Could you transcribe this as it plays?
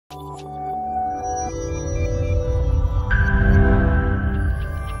Hi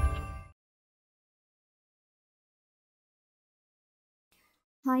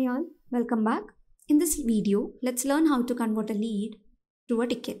all, welcome back. In this video, let's learn how to convert a lead to a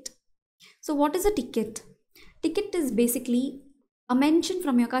ticket. So what is a ticket? Ticket is basically a mention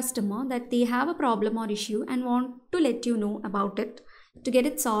from your customer that they have a problem or issue and want to let you know about it to get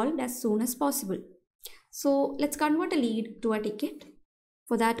it solved as soon as possible. So let's convert a lead to a ticket.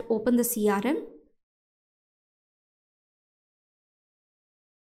 For that, open the CRM.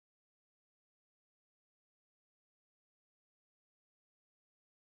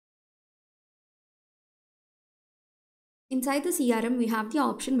 Inside the CRM, we have the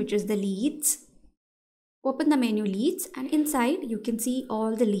option which is the leads. Open the menu leads, and inside you can see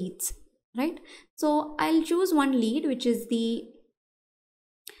all the leads, right? So I'll choose one lead, which is the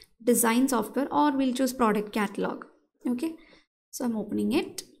design software, or we'll choose product catalog. Okay, so I'm opening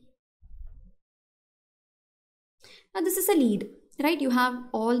it. Now this is a lead, right? You have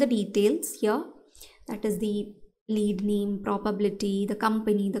all the details here. That is the lead name, probability, the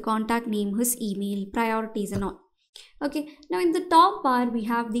company, the contact name, his email, priorities and all. Okay, now in the top bar we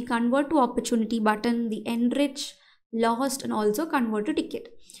have the convert to opportunity button, the enrich, lost, and also convert to ticket.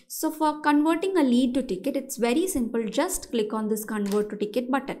 So for converting a lead to ticket, it's very simple. Just click on this convert to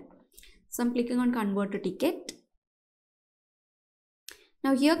ticket button. So I'm clicking on convert to ticket.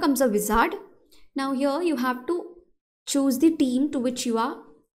 Now here comes a wizard. Now here you have to choose the team to which you are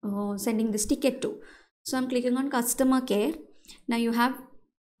sending this ticket to. So I'm clicking on customer care. Now you have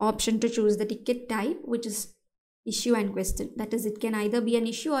option to choose the ticket type, which is issue and question. That is, it can either be an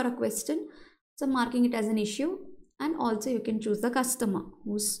issue or a question. So I'm marking it as an issue, and also you can choose the customer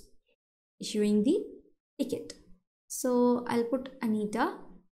who's issuing the ticket. So I'll put Anita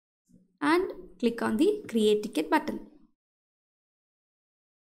and click on the create ticket button.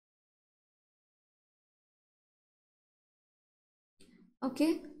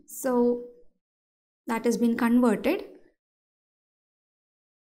 Okay, so that has been converted.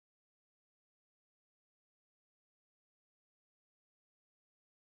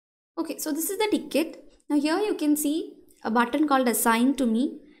 Okay, so this is the ticket. Now here you can see a button called assign to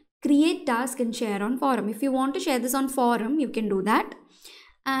me, create task and share on forum. If you want to share this on forum, you can do that.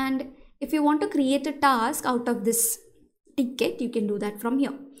 And if you want to create a task out of this ticket, you can do that from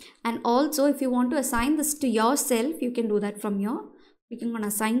here. And also if you want to assign this to yourself, you can do that from here. Clicking on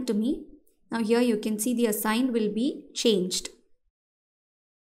assign to me. Now here you can see the assigned will be changed.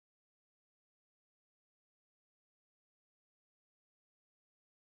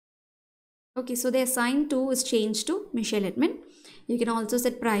 Okay, so the assigned to is changed to Michelle Edmond. You can also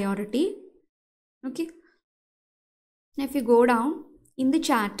set priority. Okay. Now if you go down in the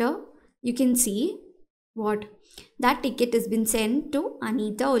chatter, you can see what that ticket has been sent to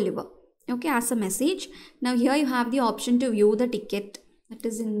Anita Oliver. Okay, as a message. Now here you have the option to view the ticket. That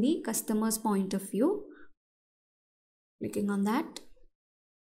is in the customer's point of view. Clicking on that.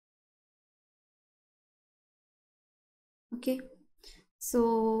 Okay.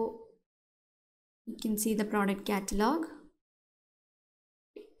 So you can see the product catalog,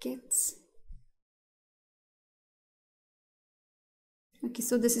 tickets. Okay,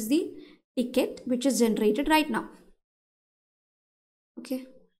 so this is the ticket which is generated right now. Okay,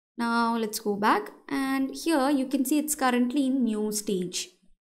 now let's go back, and here you can see it's currently in new stage.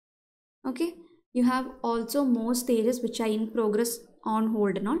 Okay, you have also more stages which are in progress, on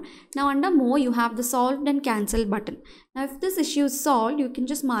hold and all. Now under more you have the solved and cancelled button. Now if this issue is solved, you can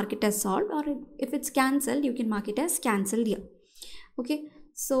just mark it as solved, or if it's cancelled, you can mark it as cancelled here. Okay,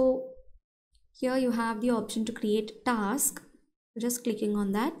 so here you have the option to create task. Just clicking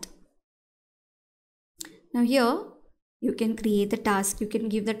on that. Now here you can create the task. You can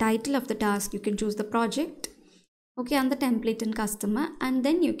give the title of the task. You can choose the project. Okay, and the template and customer, and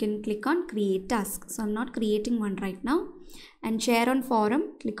then you can click on create task. So I'm not creating one right now. And share on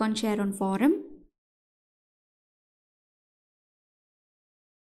forum, click on share on forum.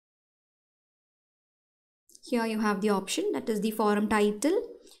 Here you have the option, that is the forum title.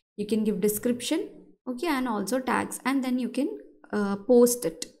 You can give description, okay, and also tags, and then you can post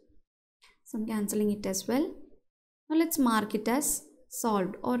it. So I'm cancelling it as well. Now let's mark it as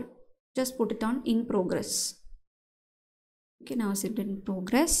solved, or just put it on in progress. Okay, now it's in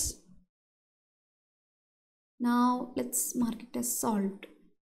progress. Now let's mark it as solved.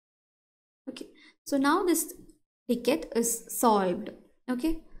 Okay, so now this ticket is solved.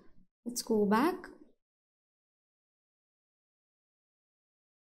 Okay, let's go back.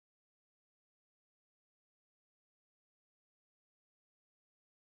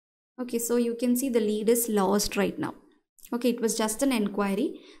 Okay, so you can see the lead is lost right now. Okay, it was just an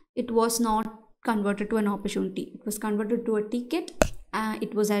enquiry. it was not converted to an opportunity. It was converted to a ticket.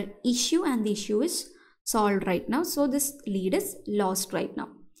 It was an issue and the issue is solved right now. So this lead is lost right now.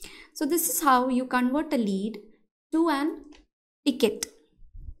 So this is how you convert a lead to an ticket.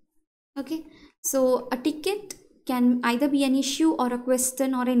 Okay, so a ticket can either be an issue or a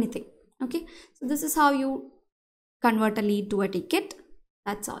question or anything. Okay, so this is how you convert a lead to a ticket.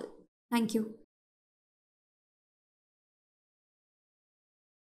 That's all. Thank you.